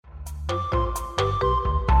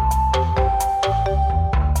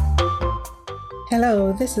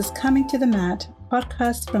Hello, this is Coming to the Mat,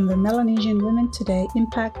 podcast from the Melanesian Women Today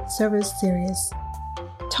Impact Service Series.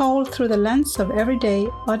 Told through the lens of everyday,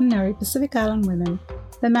 ordinary Pacific Island women,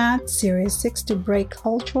 the MAT series seeks to break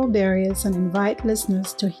cultural barriers and invite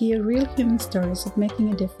listeners to hear real human stories of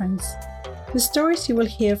making a difference. The stories you will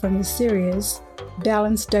hear from this series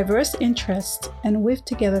balance diverse interests and weave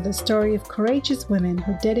together the story of courageous women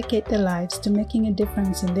who dedicate their lives to making a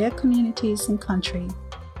difference in their communities and country.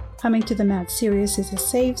 Coming to the Mat series is a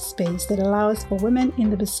safe space that allows for women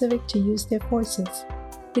in the Pacific to use their voices.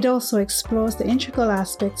 It also explores the integral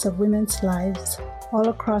aspects of women's lives all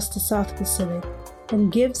across the South Pacific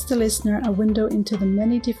and gives the listener a window into the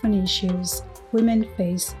many different issues women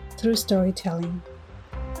face through storytelling.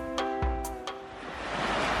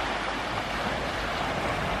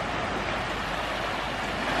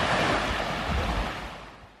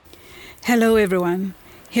 Hello everyone.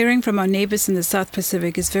 Hearing from our neighbors in the South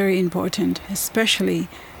Pacific is very important, especially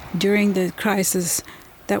during the crisis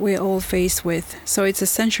that we're all faced with, so it's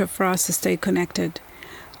essential for us to stay connected.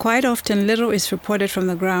 Quite often, little is reported from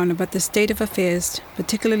the ground about the state of affairs,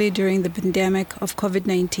 particularly during the pandemic of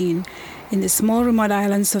COVID-19. In the small remote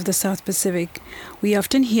islands of the South Pacific, we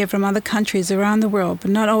often hear from other countries around the world,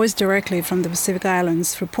 but not always directly from the Pacific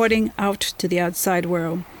Islands, reporting out to the outside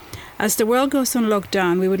world. As the world goes on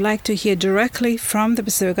lockdown, we would like to hear directly from the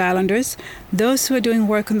Pacific Islanders, those who are doing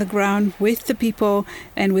work on the ground with the people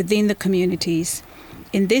and within the communities.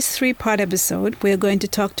 In this 3-part episode, we are going to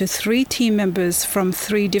talk to 3 team members from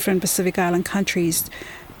 3 different Pacific Island countries.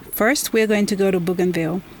 First, we are going to go to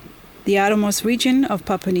Bougainville, the outermost region of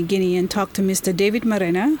Papua New Guinea, and talk to Mr. David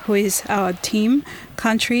Marena, who is our team,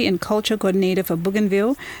 country and culture coordinator for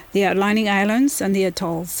Bougainville, the outlying islands and the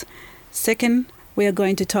atolls. Second, we are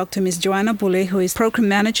going to talk to Ms. Joanna Bule, who is program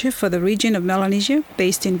manager for the region of Melanesia,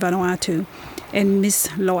 based in Vanuatu, and Ms.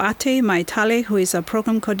 Loate Maitale, who is a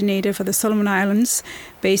program coordinator for the Solomon Islands,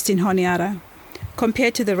 based in Honiara.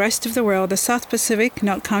 Compared to the rest of the world, the South Pacific,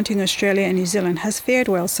 not counting Australia and New Zealand, has fared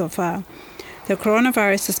well so far. The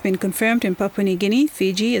coronavirus has been confirmed in Papua New Guinea,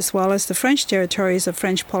 Fiji, as well as the French territories of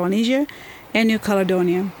French Polynesia and New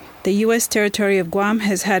Caledonia. The U.S. territory of Guam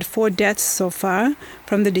has had 4 deaths so far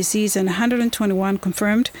from the disease and 121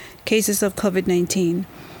 confirmed cases of COVID-19.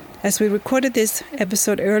 As we recorded this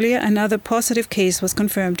episode earlier, another positive case was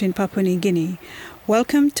confirmed in Papua New Guinea.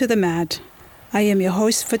 Welcome to the MAT. I am your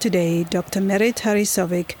host for today, Dr. Merit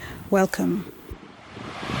Harisovic. Welcome.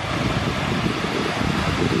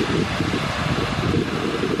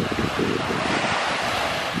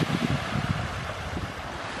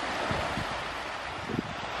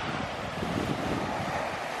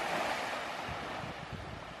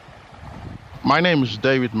 My name is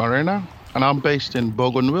David Marena, and I'm based in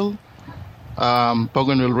Bougainville,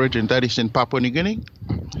 Bougainville region, that is in Papua New Guinea.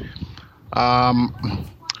 I'm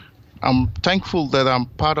thankful that I'm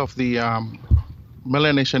part of the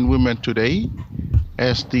Melanesian Women Today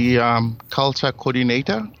as the culture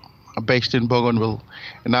coordinator based in Bougainville.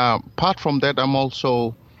 And apart from that, I'm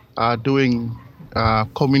also doing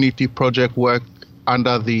community project work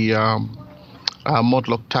under the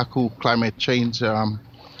Modlok Taku Climate Change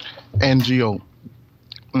NGO.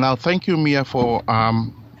 Now, thank you, Mia, for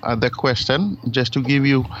the question. Just to give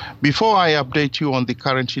you, before I update you on the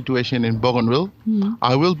current situation in Bougainville,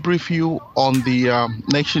 I will brief you on the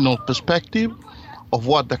national perspective of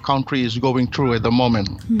what the country is going through at the moment,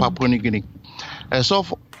 Papua New Guinea. As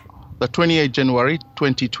of the 28th January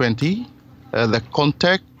 2020, the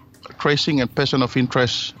contact, tracing, and person of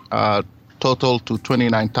interest total to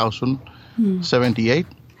 29,078.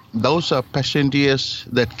 Those are passengers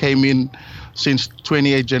that came in since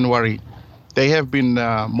 28 January. They have been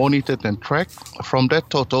monitored and tracked. From that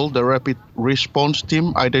total, the Rapid Response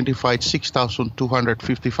Team identified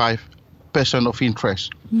 6,255 persons of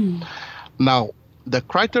interest. Now, the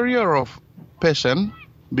criteria of person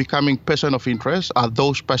becoming person of interest are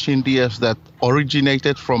those passengers that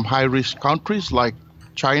originated from high-risk countries like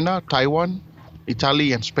China, Taiwan,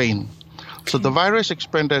 Italy, and Spain. So the virus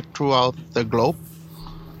expanded throughout the globe.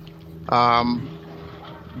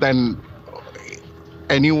 Then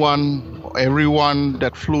everyone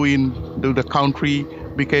that flew into the country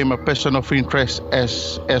became a person of interest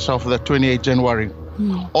as of the 28th January.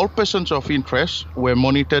 All persons of interest were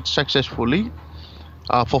monitored successfully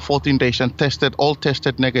for 14 days and all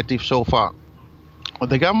tested negative so far.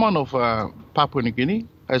 The government of Papua New Guinea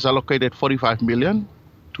has allocated 45 million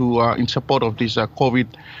in support of this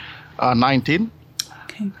COVID-19.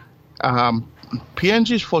 Okay.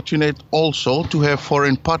 PNG is fortunate also to have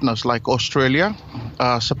foreign partners like Australia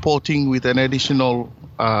supporting with an additional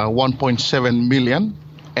 1.7 million,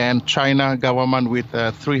 and China government with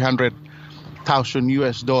 300,000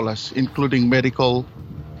 US dollars, including medical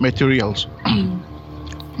materials.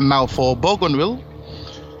 Now for Bougainville,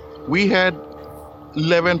 we had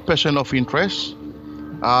 11% of interest.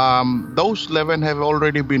 Those 11 have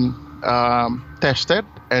already been tested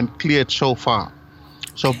and cleared so far.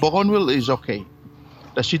 So Bougainville is okay.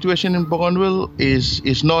 The situation in Bougainville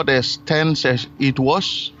is not as tense as it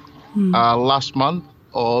was last month,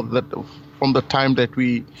 or that from the time that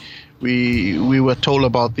we were told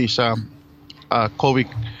about this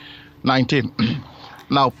COVID-19.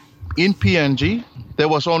 Now in PNG, there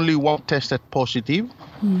was only one tested positive.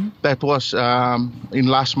 That was in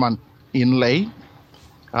last month in Lae.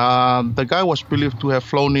 The guy was believed to have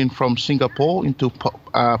flown in from Singapore into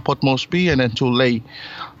Port Moresby and then to Lae.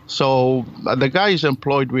 So the guy is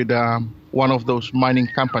employed with one of those mining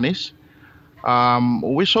companies.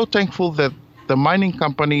 We're so thankful that the mining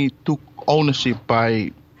company took ownership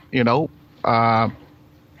by,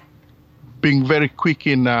 being very quick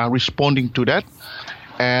in responding to that.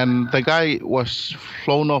 And the guy was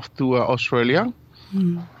flown off to Australia.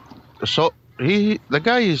 So the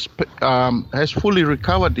guy has fully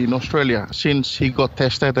recovered in Australia since he got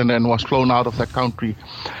tested and then was flown out of the country.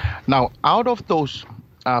 Now, out of those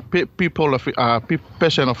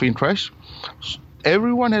person of interest,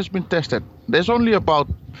 everyone has been tested. There's only about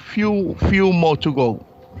few more to go,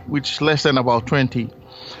 which is less than about 20.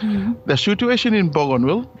 The situation in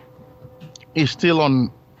Bougainville is still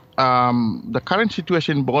on. The current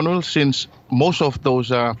situation in Bougainville, since most of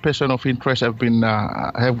those person of interest have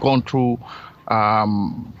gone through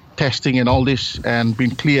testing and all this and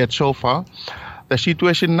been cleared so far, the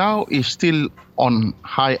situation now is still on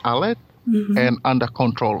high alert and under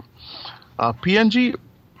control. PNG,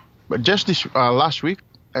 just this last week,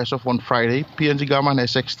 as of on Friday, PNG government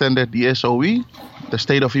has extended the SOE, the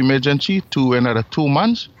state of emergency, to another 2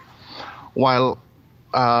 months, while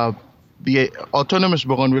the autonomous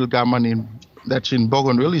Bougainville government that's in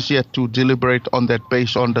Bougainville is yet to deliberate on that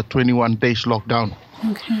based on the 21 days lockdown.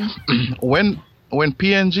 Okay. When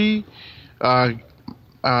PNG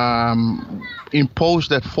imposed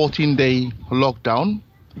that 14-day lockdown,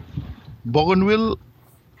 Bougainville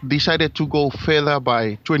decided to go further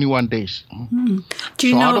by 21 days. Do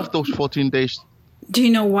you know, out of those 14 days... Do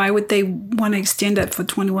you know why would they want to extend that for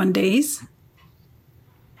 21 days?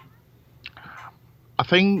 I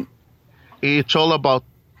think it's all about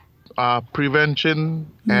prevention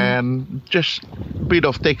and just a bit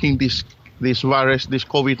of taking this virus, this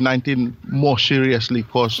COVID-19, more seriously.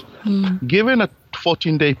 Because given a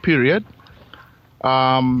 14-day period,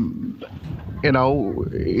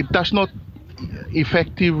 it does not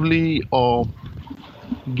effectively or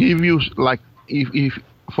give you, like, if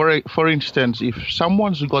for instance, if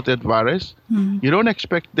someone's got that virus, you don't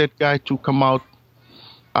expect that guy to come out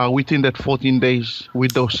within that 14 days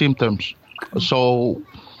with those symptoms. So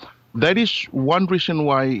that is one reason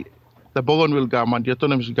why the Bougainville government, the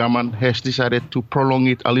autonomous government, has decided to prolong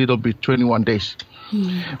it a little bit, 21 days.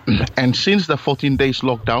 And since the 14 days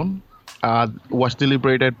lockdown was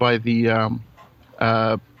deliberated by the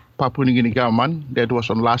Papua New Guinea government, that was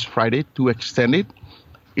on last Friday, to extend it.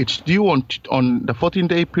 It's due on the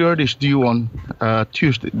 14-day period is due on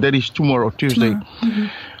Tuesday. That is tomorrow, Tuesday.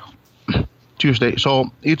 Tuesday. So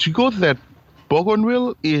it's good that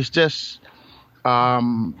Bougainville is just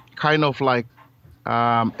kind of like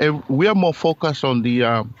we are more focused on the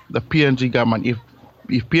PNG government. If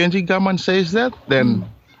PNG government says that, then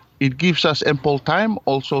it gives us ample time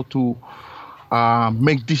also to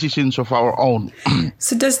make decisions of our own.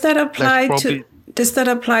 So does that apply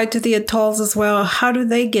to the atolls as well? How do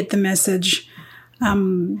they get the message?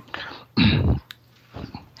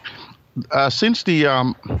 Since the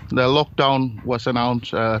lockdown was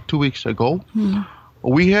announced 2 weeks ago,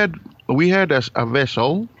 we had a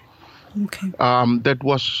vessel that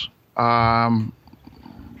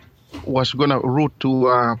was going to route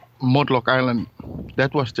to Modlock Island.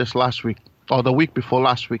 That was just last week, or the week before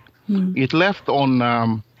last week. It left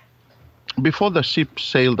on before the ship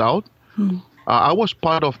sailed out. I was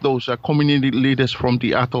part of those community leaders from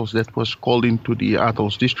the atolls that was called into the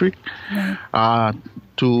atolls district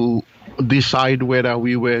to decide whether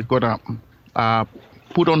we were going to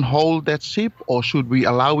put on hold that ship or should we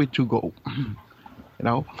allow it to go.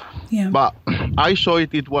 But I saw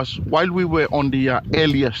it was while we were on the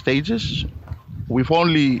earlier stages. We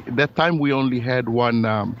only had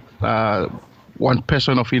one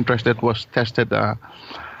person of interest that was tested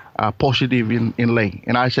positive in Lae.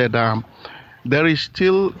 And I said, there is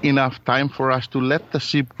still enough time for us to let the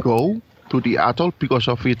ship go to the atoll because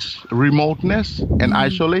of its remoteness and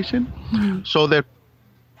isolation, so that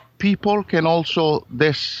people can also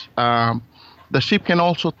the ship can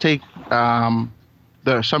also take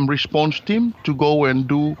some response team to go and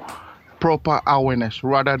do proper awareness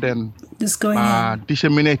rather than just going in.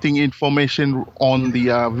 Disseminating information on the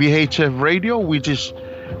VHF radio, which is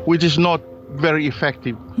not very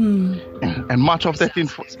effective. And much of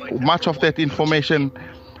that information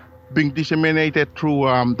being disseminated through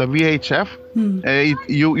the VHF,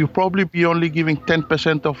 you probably be only giving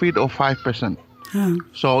 10% of it or 5%.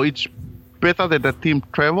 So it's better that the team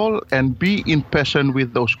travel and be in person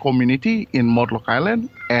with those community in Mortlock Island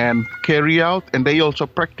and carry out, and they also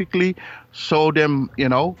practically show them,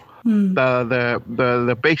 the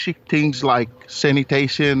basic things like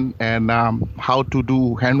sanitation and how to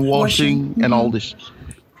do hand washing and all this.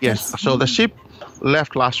 Yes. So the ship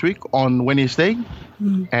left last week on Wednesday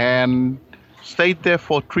and stayed there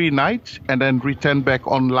for 3 nights and then returned back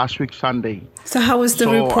on last week Sunday. So how was the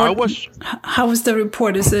report? How was the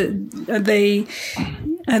report? Is it do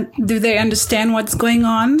they understand what's going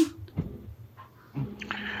on?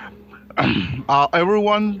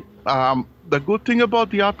 Everyone. The good thing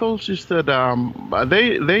about the atolls is that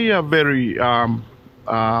they are very.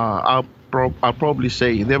 I'll probably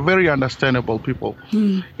say they're very understandable people.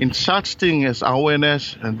 In such thing as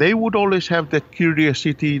awareness, and they would always have that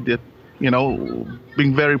curiosity that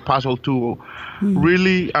being very puzzled to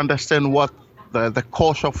really understand what the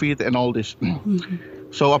cause of it and all this.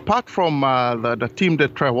 So apart from the team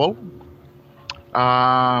that traveled,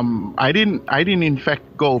 I didn't in fact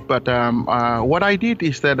go, but what I did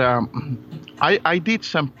is that I did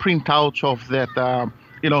some printouts of that,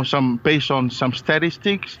 some based on some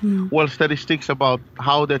statistics, statistics about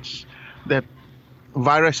how that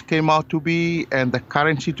virus came out to be and the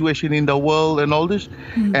current situation in the world and all this,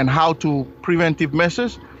 and how to preventive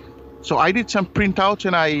measures. So I did some printouts,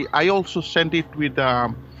 and I also sent it with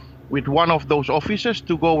one of those officers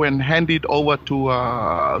to go and hand it over to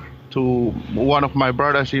one of my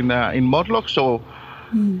brothers in Mortlock. So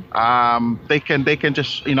they can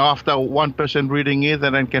just after one person reading it,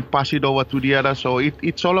 and then can pass it over to the other. So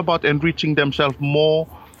it's all about enriching themselves more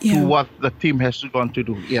to what the team has gone to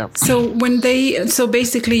do. Yeah. So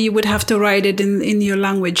basically you would have to write it in your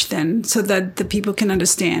language then, so that the people can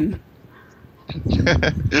understand.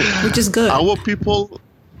 Which is good. Our people,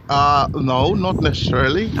 no, not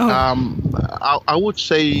necessarily. I would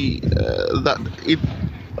say that if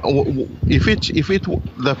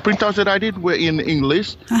the printouts that I did were in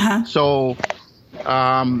English, so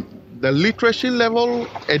the literacy level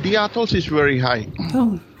at the atolls is very high.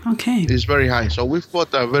 Oh, okay. It's very high. So we've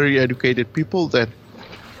got very educated people that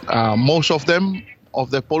most of them,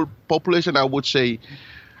 of the population, I would say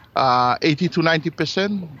 80 to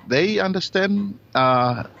 90%, they understand,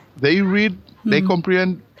 they read, they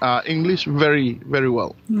comprehend English very, very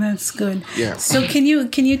well. That's good. Yeah. So can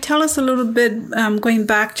you tell us a little bit, going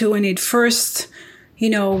back to when it first,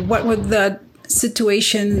 what was the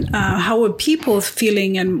situation, how were people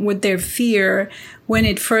feeling and with their fear when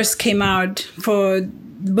it first came out for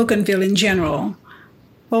Bougainville in general?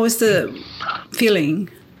 What was the feeling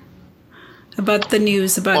about the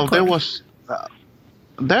news about COVID?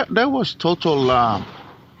 There was total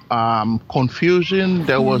confusion.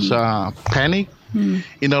 There was panic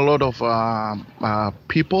in a lot of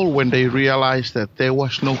people when they realized that there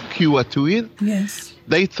was no cure to it. Yes.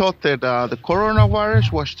 They thought that the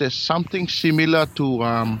coronavirus was just something similar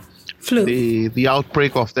to flu, the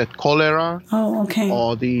outbreak of that cholera. Oh, okay.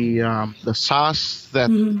 Or the SARS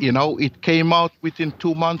that it came out within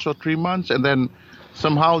 2 months or 3 months, and then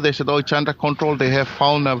somehow they said, it's under control. They have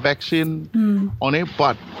found a vaccine on it.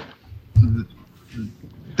 But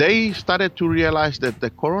they started to realize that the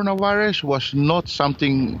coronavirus was not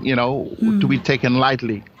something, to be taken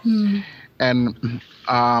lightly. And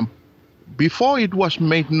before it was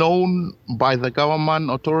made known by the government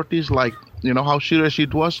authorities, like, how serious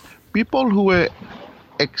it was, people who were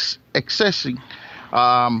accessing,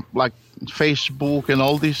 like Facebook and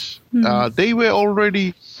all this, they were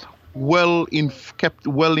already kept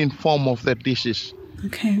well informed of that disease.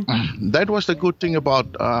 Okay. That was the good thing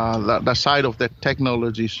about the side of that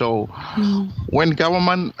technology. So when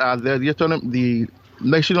government, the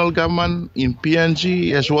national government in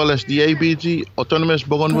PNG as well as the ABG, Autonomous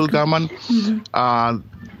Bougainville government,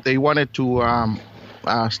 they wanted to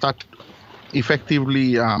start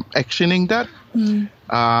effectively actioning that.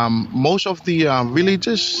 Most of the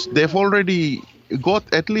villages, they've already got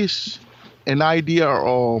at least an idea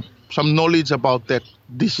or some knowledge about that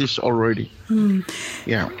disease already.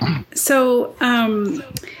 Yeah. So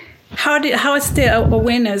How is the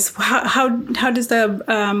awareness? How does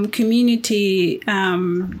the community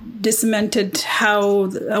disseminated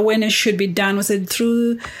how awareness should be done? Was it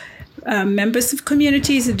through members of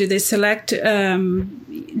communities? Or do they select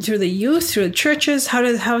through the youth, through the churches? How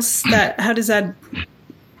does that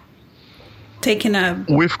taken up?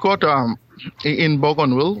 We've got in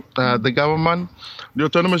Bougainville, the government, the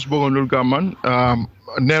autonomous Bougainville government,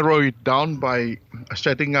 narrow it down by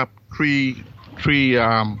setting up three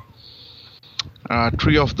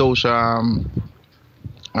of those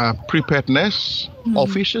preparedness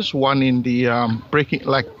offices. One in the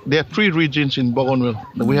there are three regions in Bougainville.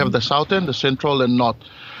 We have the southern, the central, and north.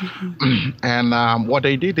 And what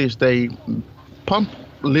they did is they pumped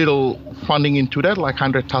little funding into that, like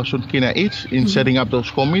 100,000 kina each, in setting up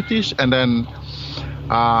those committees. And then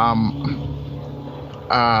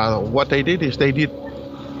what they did is they did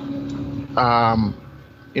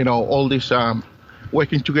all this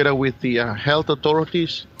working together with the health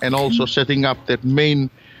authorities, and also setting up that main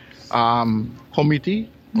committee,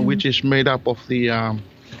 which is made up of the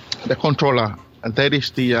controller, and that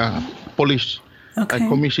is the police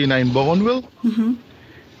commissioner in Bougainville.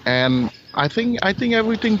 And I think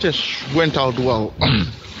everything just went out well.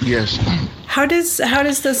 Yes. How does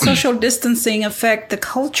the social distancing affect the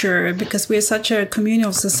culture? Because we're such a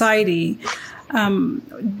communal society.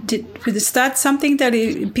 Is that something that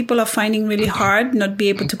people are finding really hard? Not be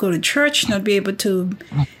able to go to church, not be able to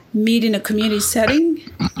meet in a community setting?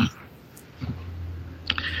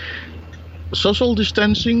 Social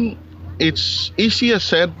distancing, it's easier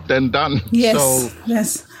said than done. Yes. So,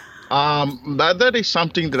 yes. That is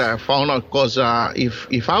something that I found out, because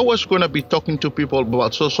if I was going to be talking to people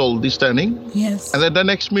about social distancing, yes, and then the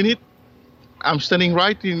next minute I'm standing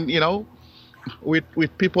right in,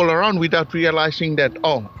 with people around without realizing that,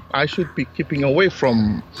 I should be keeping away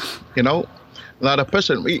from, another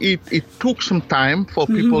person. It took some time for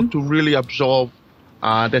people to really absorb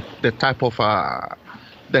that type of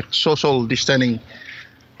that social distancing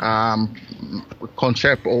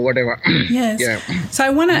concept or whatever. Yes. Yeah. So I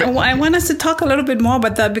want us to talk a little bit more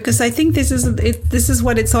about that, because I think this is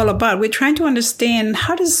what it's all about. We're trying to understand,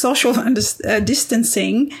 how does social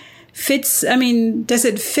distancing fits. I mean, does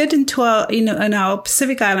it fit into in our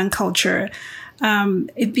Pacific Island culture? I'm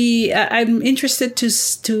interested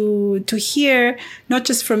to hear not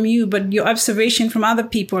just from you, but your observation from other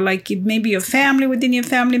people, like maybe your family, within your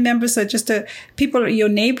family members, or just people, your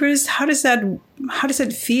neighbors. How does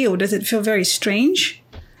it feel? Does it feel very strange?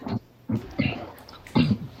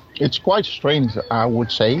 It's quite strange, I would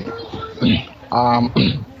say.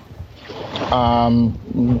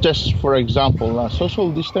 Just for example,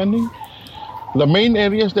 social distancing, the main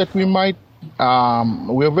areas that we might,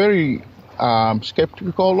 we're very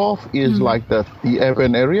skeptical of is like the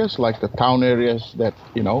urban areas, like the town areas that,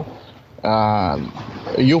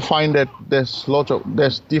 you find that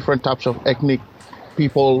there's different types of ethnic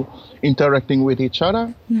people interacting with each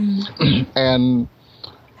other. And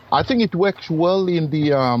I think it works well in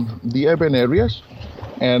the urban areas,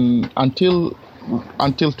 and until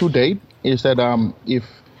to date, is that if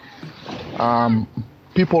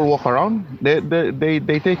people walk around,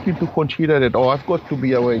 they take into consider that, I've got to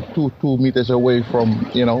be away 2 meters away from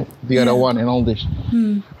the other one, and all this.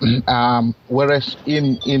 Whereas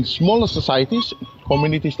in smaller societies,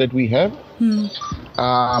 communities that we have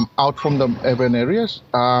out from the urban areas,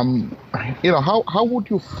 how would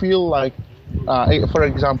you feel like, for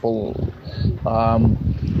example,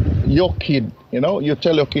 your kid, you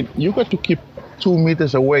tell your kid, you got to keep 2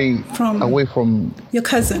 meters away from your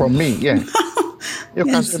cousin, from me, yeah. Your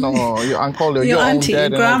yes. cousin or your uncle or your auntie, own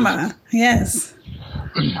dad, your grandma. Yes.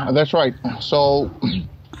 That's right. So,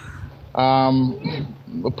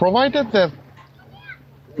 provided that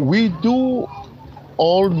we do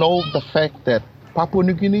all know the fact that Papua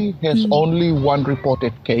New Guinea has only one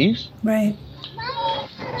reported case. Right.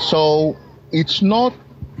 So it's not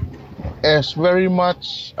as very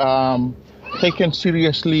much taken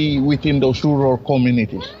seriously within those rural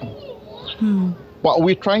communities. But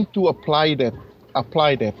we're trying to apply that.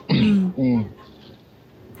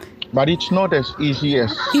 But it's not as easy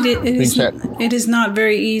as it is not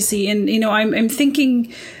very easy. And, I'm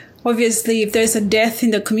thinking, obviously, if there's a death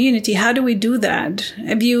in the community, how do we do that?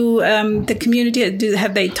 Have you, the community,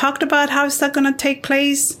 have they talked about how is that going to take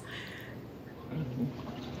place?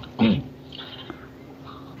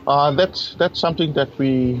 That's something that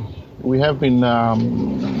we have been,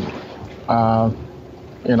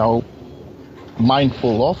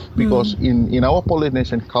 mindful of, because in our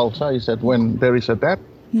Polynesian culture is that when there is a death,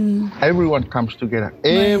 everyone comes together.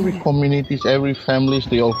 Every communities, every families,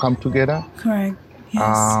 they all come together. Correct.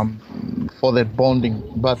 Yes. for that bonding.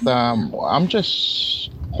 But I'm just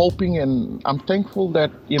hoping and I'm thankful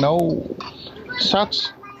that such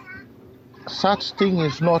thing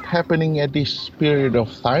is not happening at this period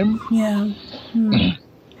of time. Yeah.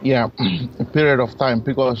 Yeah, a period of time,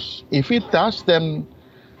 because if it does, then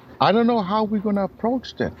I don't know how we're going to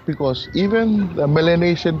approach that, because even the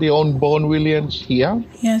Melanesian, the Boggenwillians here,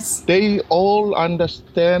 Yes. they all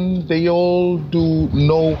understand, they all do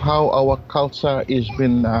know how our culture has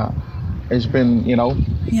been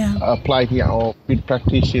applied here or been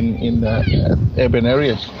practiced in the urban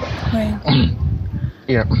areas. Right.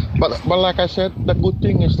 Yeah, but like I said, the good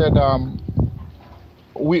thing is that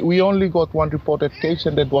we only got one reported case,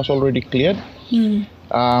 and that was already cleared.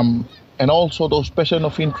 And also those person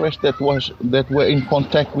of interest that were in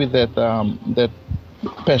contact with that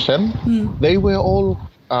person, they were all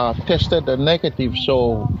tested negative.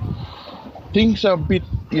 So things are a bit,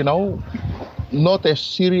 not as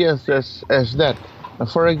serious as that.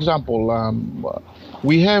 For example,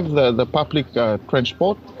 we have the public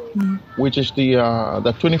transport, which is the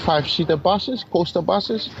 25-seater buses, coaster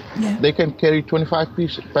buses. Yeah. They can carry 25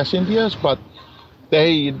 passengers, but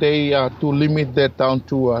they to limit that down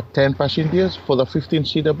to 10 passengers for the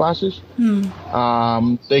 15-seater buses.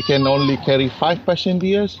 They can only carry 5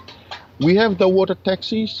 passengers. We have the water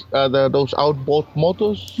taxis, those outboard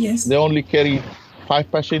motors. Yes. They only carry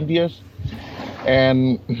 5 passengers.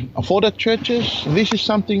 And for the churches, this is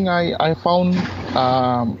something I found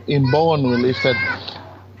in Boggenwil, is that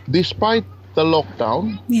despite the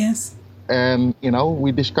lockdown, Yes. and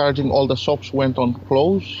we discouraging, all the shops went on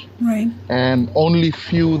close, Right. and only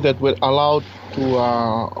few that were allowed to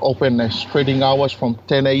open as trading hours from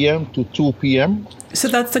 10 a.m. to 2 p.m. So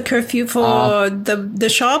that's the curfew for the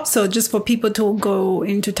shops, or just for people to go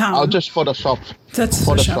into town? Just for the shops. That's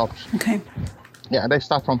for the shop. shops. Okay. Yeah, they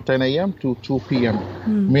start from 10 a.m. to 2 p.m.,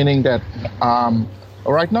 meaning that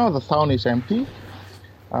right now the town is empty.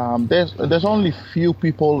 There's only few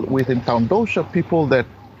people within town. Those are people that,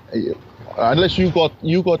 unless you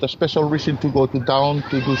got a special reason to go to town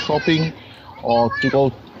to do shopping, or to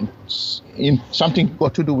go in something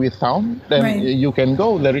got to do with town, then Right. you can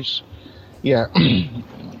go. There is, yeah.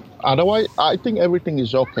 Otherwise, I think everything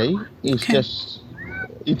is okay. It's Okay.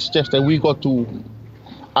 just that we got to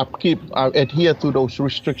adhere to those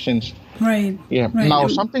restrictions. Right. Yeah. Right. Now,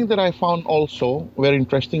 something that I found also very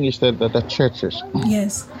interesting is that the churches.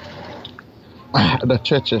 Yes. The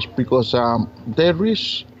churches, because there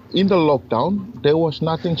is, in the lockdown, there was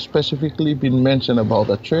nothing specifically been mentioned about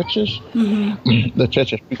the churches. The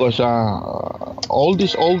churches, because all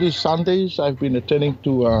these Sundays I've been attending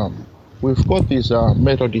to, we've got this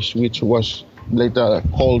Methodist, which was later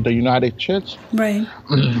called the United Church. Right.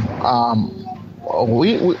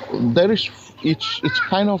 We there is, it's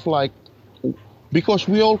kind of like, because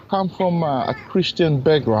we all come from a Christian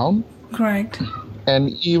background, Correct. and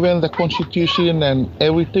even the Constitution and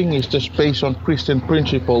everything is just based on Christian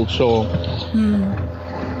principles. So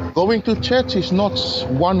going to church is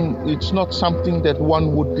it's not something that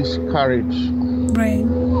one would discourage. Right.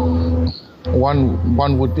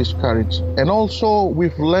 One would discourage. And also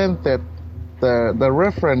we've learned that the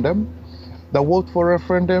referendum, the vote for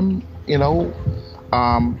referendum,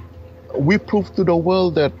 we proved to the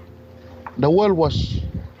world that the world was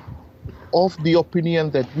of the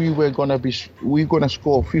opinion that we're gonna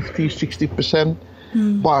score 50-60%,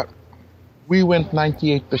 but we went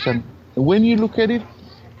 98%. When you look at it,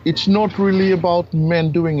 it's not really about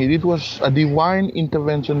men doing it. It was a divine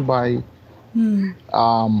intervention by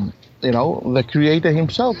the Creator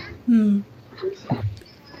himself.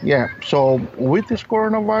 Yeah, so with this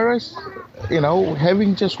coronavirus,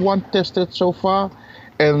 having just one tested so far,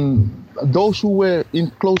 and those who were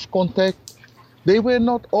in close contact, they were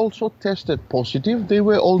not also tested positive, they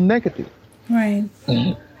were all negative. Right.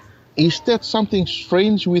 Is that something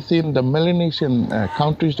strange within the Melanesian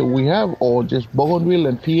countries that we have, or just Boggenwil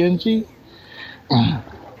and PNG?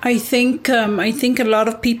 I think a lot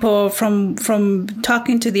of people from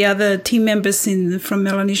talking to the other team members from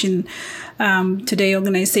Melanesian Today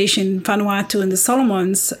organization, Vanuatu and the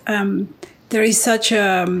Solomons, there is such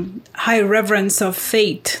a high reverence of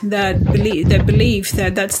faith that believe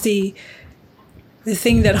that that's the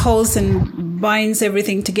thing that holds and binds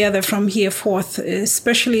everything together from here forth,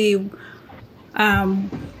 especially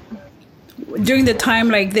during the time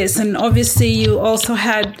like this. And obviously you also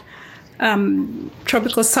had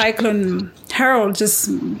Tropical Cyclone Harold just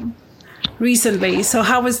recently. So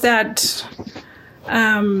how was that?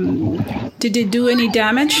 Did it do any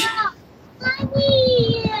damage?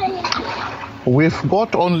 We've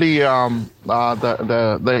got only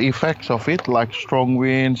the effects of it, like strong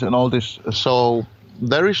winds and all this. So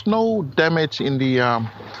there is no damage in the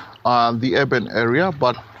urban area,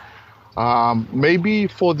 but maybe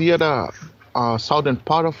for the other southern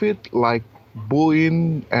part of it, like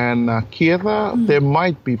Buin and Kiera, there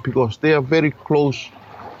might be, because they are very close.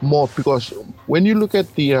 More because when you look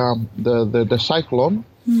at the cyclone,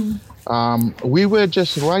 we were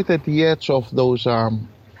just right at the edge of those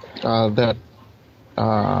that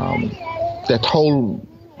whole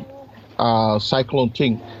cyclone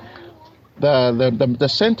thing. The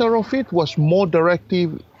center of it was more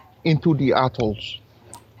directive into the atolls.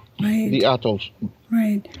 Right. The atolls.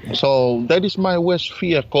 Right. So that is my worst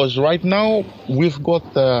fear, because right now we've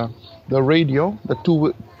got the radio,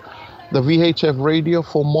 the VHF radio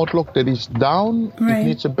for Mortlock that is down. Right. It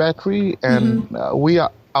needs a battery, and we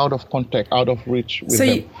are out of contact, out of reach with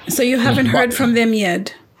them. So you haven't heard from them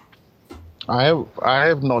yet? I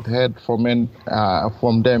have not heard from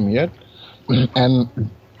them yet, and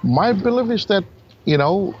my belief is that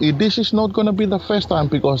this is not going to be the first time,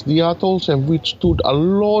 because the atolls have withstood a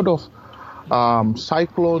lot of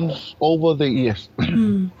cyclones over the years.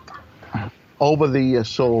 Over the years,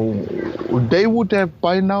 so they would have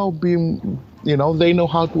by now been, they know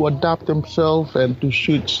how to adapt themselves and to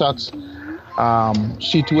suit such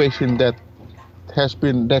situation that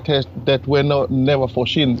were never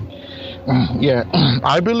foreseen. Yeah,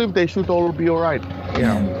 I believe they should all be all right.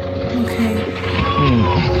 Yeah. Okay.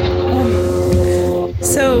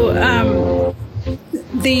 So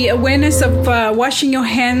the awareness of washing your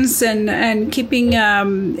hands and keeping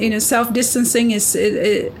self-distancing is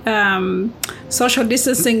social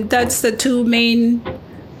distancing. That's the two main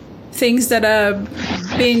things that are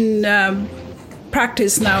being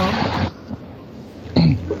practiced now.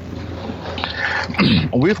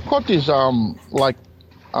 We've got this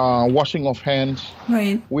washing of hands,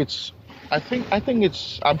 right? Which I think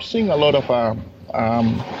I'm seeing a lot of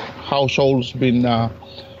households been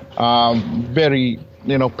very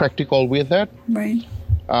practical with that. Right.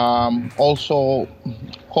 Also,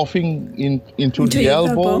 coughing into the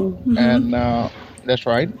elbow. And that's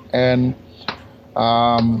right. And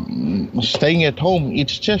staying at home.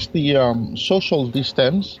 It's just the social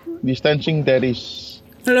distancing that is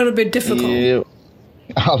a little bit difficult.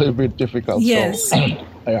 A little bit difficult. Yes. So,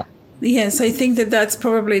 yeah. Yes, I think that's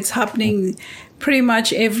probably it's happening pretty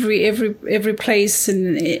much every place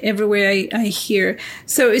and everywhere I hear.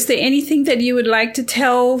 So is there anything that you would like to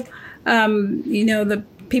tell, the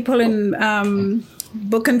people in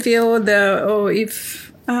Bougainville,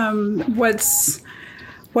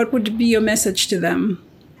 what would be your message to them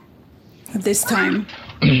at this time?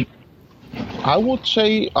 I would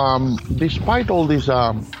say, despite all this,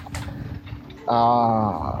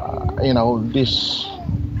 this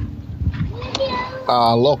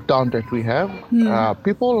lockdown that we have,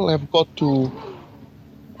 people have got to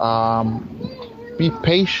be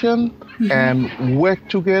patient and work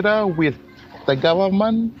together with the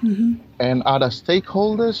government and other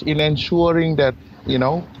stakeholders in ensuring that,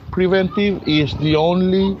 preventive is the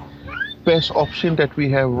only best option that we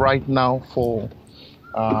have right now for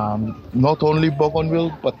not only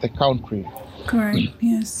Bougainville, but the country. Correct,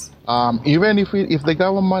 yes. Even if the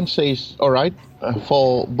government says, all right,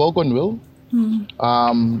 for Bougainville,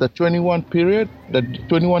 the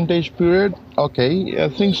 21 days period, okay,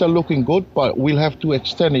 things are looking good, but we'll have to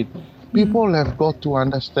extend it. People have got to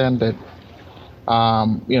understand that,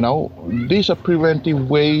 these are preventive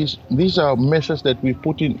ways. These are measures that the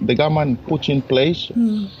government puts in place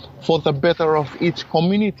for the better of its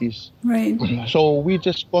communities. Right. So we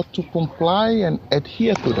just got to comply and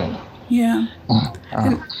adhere to them. Yeah.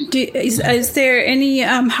 Is there any,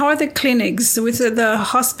 how are the clinics, with the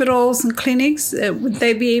hospitals and clinics, would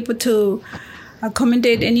they be able to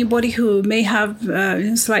accommodate anybody who may have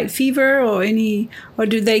slight fever or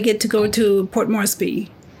do they get to go to Port Moresby?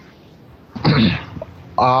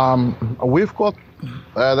 We've got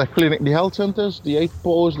the clinic, the health centers, the 8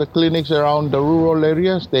 posts, the clinics around the rural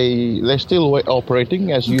areas, they're still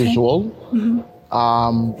operating as usual.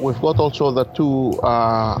 We've got also the 2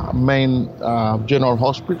 main general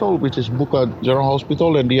hospital, which is Buka General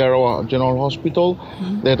Hospital and Diarawa General Hospital,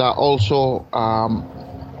 that are also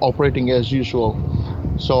operating as usual.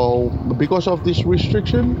 So because of this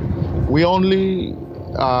restriction, we only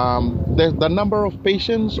the number of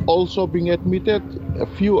patients also being admitted,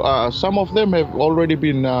 some of them have already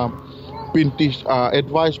been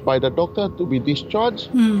advised by the doctor to be discharged.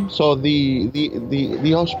 So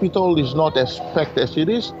the hospital is not as packed as it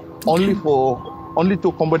is, only to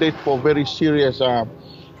accommodate for very serious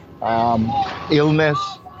illness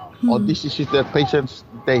or diseases that patients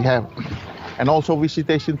they have. And also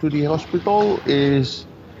visitation to the hospital is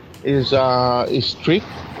is strict.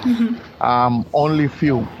 Only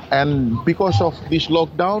few, and because of this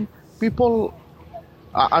lockdown, people,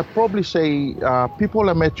 I probably say, people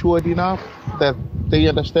are matured enough that they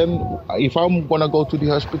understand. If I'm gonna go to the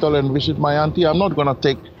hospital and visit my auntie, I'm not gonna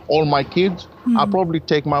take all my kids. I'll probably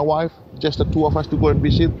take my wife, just the two of us, to go and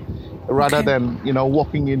visit, rather than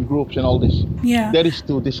walking in groups and all this. Yeah. That is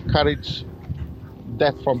to discourage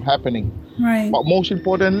that from happening. Right. But most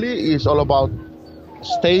importantly, is all about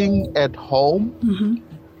staying at home.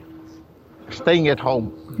 Staying at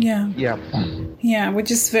home. Yeah. Yeah. Yeah,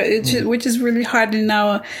 which is really hard in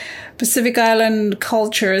our Pacific Island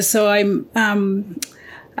culture. So I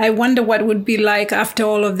wonder what would be like after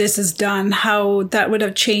all of this is done. How that would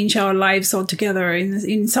have changed our lives altogether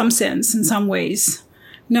in some sense, in some ways.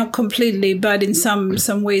 Not completely, but in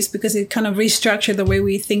some ways, because it kind of restructured the way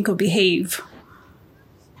we think or behave.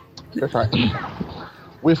 That's right.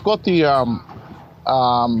 We've got the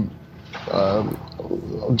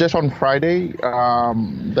just on Friday,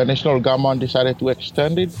 the national government decided to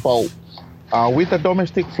extend it for with the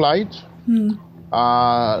domestic flights. They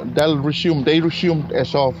resumed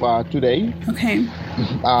as of today. Okay.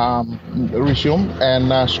 Resumed,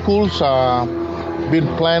 and schools been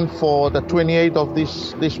planned for the 28th of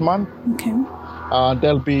this month. Okay.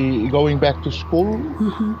 They'll be going back to school,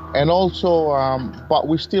 and also, but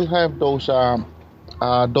we still have those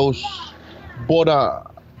border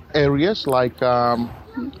areas, like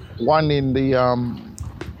one in the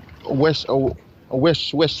west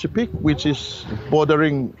Sepik, which is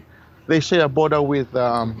bordering. They say a border with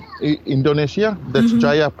Indonesia. That's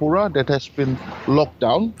Jayapura, that has been locked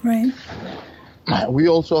down. Right. We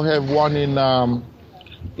also have one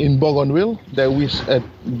in Bougainville, that is at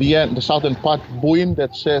the end, the southern part, Buin,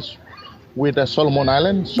 that says with the Solomon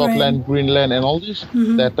Islands, Southland, Greenland, and all this.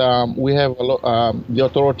 That we have a lot, the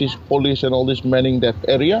authorities, police, and all this manning that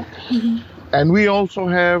area. And we also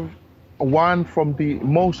have one from the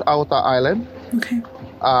most outer island. Okay.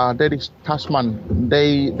 That is Tasman.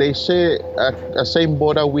 They say a same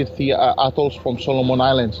border with the atolls from Solomon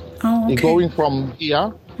Islands. Oh, okay. Going from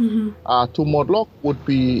here to Modlock would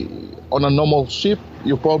be on a normal ship.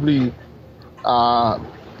 You probably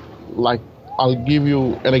like, I'll give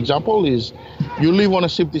you an example, is you leave on a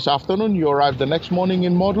ship this afternoon, you arrive the next morning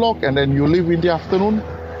in Modlock, and then you leave in the afternoon,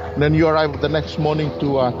 and then you arrive the next morning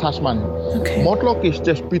to Tasman. Okay. Modlock is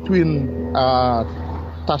just between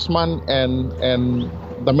Tasman and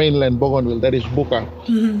the mainland Bougainville, that is Buka.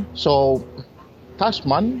 So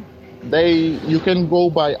Tasman, you can go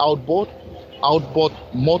by outboard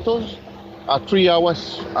motors, 3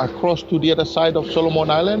 hours across to the other side of Solomon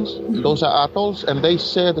Islands. Those are atolls, and they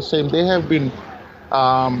say the same. They have been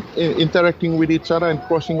interacting with each other and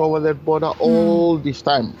crossing over that border all this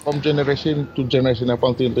time, from generation to generation up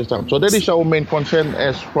until this time. So that is our main concern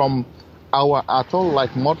as from our atoll,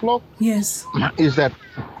 like Modlock. Yes. Is that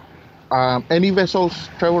any vessels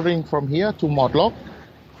traveling from here to Modlock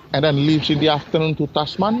and then leaves in the afternoon to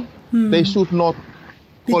Tasman, they should not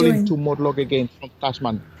call into Modlock again from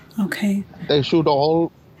Tasman. Okay. They should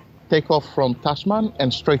all take off from Tasman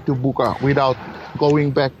and straight to Buka without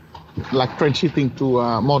going back, like transiting to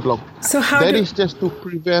Modlock. So that is just to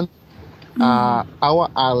prevent our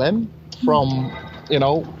island from,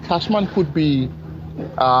 Tasman could be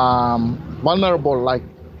vulnerable, like,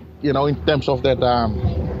 in terms of that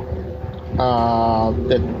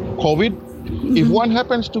that COVID. If one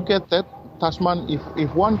happens to get that, Tasman,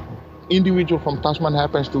 if one individual from Tasman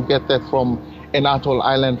happens to get that from an atoll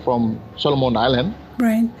island from Solomon Island,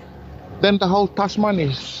 right, then the whole Tasman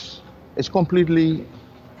is completely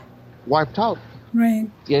wiped out. Right.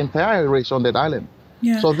 The entire race on that island.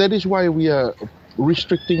 Yeah. So that is why we are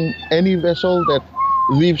restricting any vessel that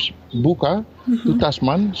leaves Buka to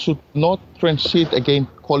Tasman should not transit again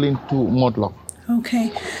calling to Modlock.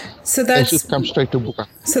 Okay. So they should come straight to Buka.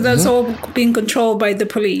 So that's all being controlled by the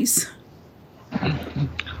police.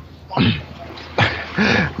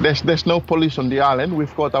 There's no police on the island.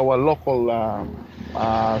 We've got our local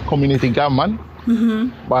community government,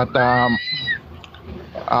 but the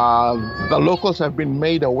locals have been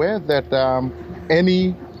made aware that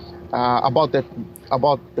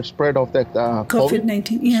about the spread of that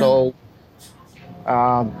COVID-19. Yeah. So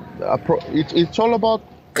it's all about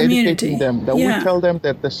educating them. That we tell them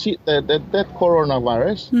that that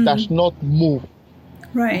coronavirus does not move.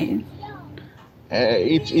 Right.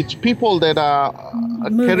 It's people that are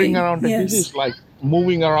carrying around the disease, like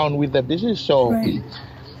moving around with the disease. So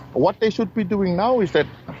what they should be doing now is that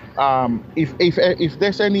if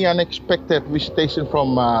there's any unexpected visitation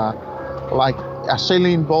from like a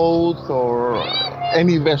sailing boat or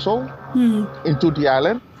any vessel into the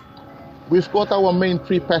island, we've got our main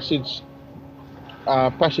tree passage,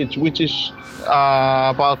 which is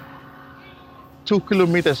about 2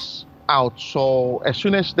 kilometers out. So as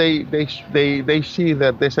soon as they see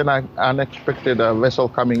that there's an unexpected vessel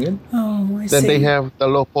coming in, then they have the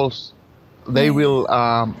locals. They will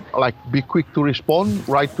be quick to respond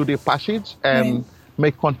right to the passage and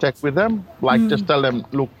make contact with them. Just tell them,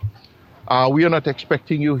 look, we are not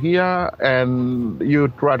expecting you here, and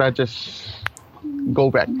you'd rather just go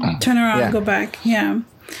back. Turn around, go back. Yeah.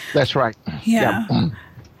 That's right. Yeah.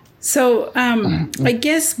 So I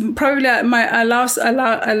guess probably my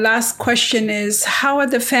last question is, how are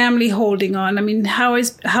the family holding on? I mean, how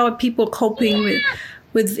are people coping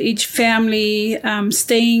with each family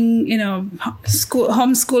staying,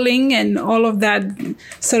 homeschooling and all of that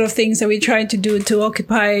sort of things that we try to do to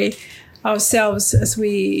occupy ourselves as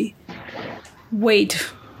we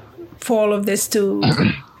wait for all of this to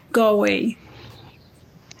go away?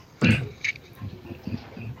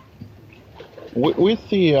 With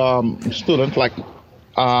the student,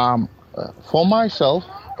 for myself,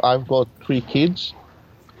 I've got 3 kids.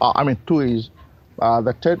 2 is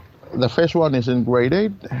the first one is in grade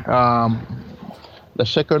 8. The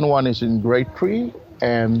second one is in grade 3,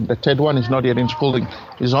 and the third one is not yet in schooling.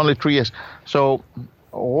 It's only 3 years. So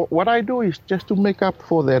what I do is just to make up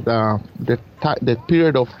for that that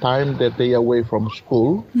period of time that they are away from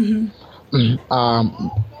school.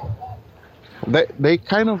 They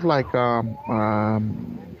kind of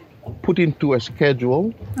put into a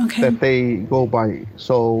schedule that they go by.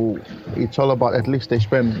 So it's all about, at least they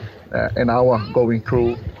spend an hour going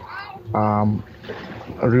through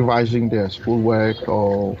revising their schoolwork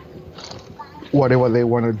or whatever they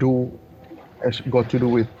want to do has got to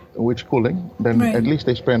do with schooling. Then at least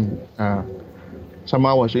they spend some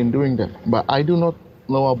hours in doing that. But I do not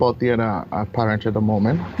know about the other parents at the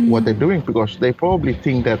moment, what they're doing, because they probably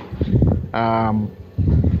think that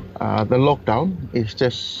the lockdown is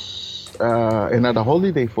just another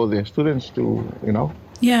holiday for their students to,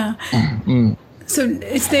 Yeah. So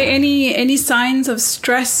is there any signs of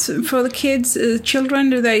stress for the kids, children?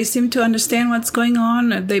 Do they seem to understand what's going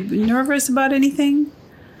on? Are they nervous about anything?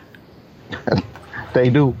 They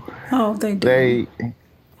do. Oh, they do.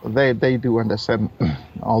 They do understand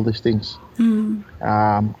all these things. Given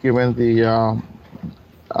the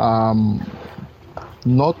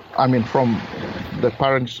from the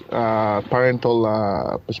parental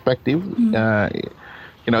perspective,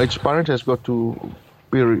 each parent has got to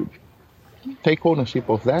take ownership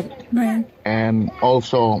of that, and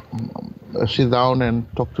also sit down and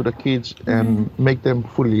talk to the kids and make them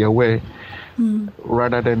fully aware,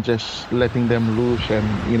 rather than just letting them loose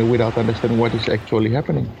and without understanding what is actually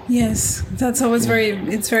happening. Yes, that's always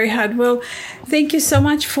very hard. Well, thank you so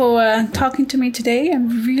much for talking to me today. I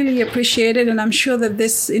really appreciate it, and I'm sure that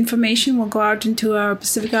this information will go out into our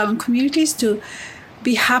Pacific Island communities to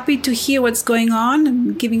be happy to hear what's going on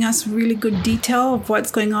and giving us really good detail of what's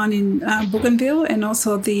going on in Bougainville and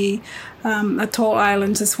also the Atoll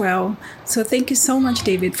Islands as well. So thank you so much,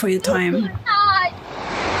 David, for your time.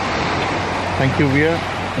 Thank you, Via.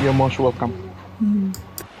 You're most welcome.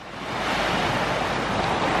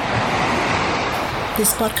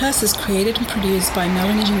 This podcast is created and produced by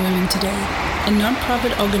Melanesian Women Today, a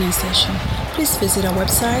non-profit organization. Please visit our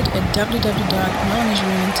website at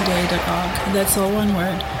www.melanesianwomentoday.org. That's all one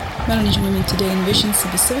word. Melanesian Women Today envisions a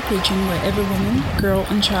Pacific region where every woman, girl,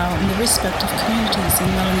 and child in the respective communities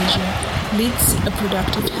in Melanesia leads a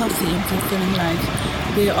productive, healthy, and fulfilling life.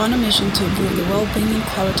 We are on a mission to improve the well-being and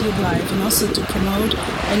quality of life, and also to promote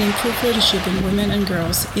and improve leadership in women and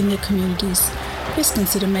girls in their communities. Please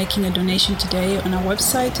consider making a donation today on our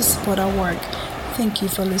website to support our work. Thank you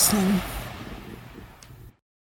for listening.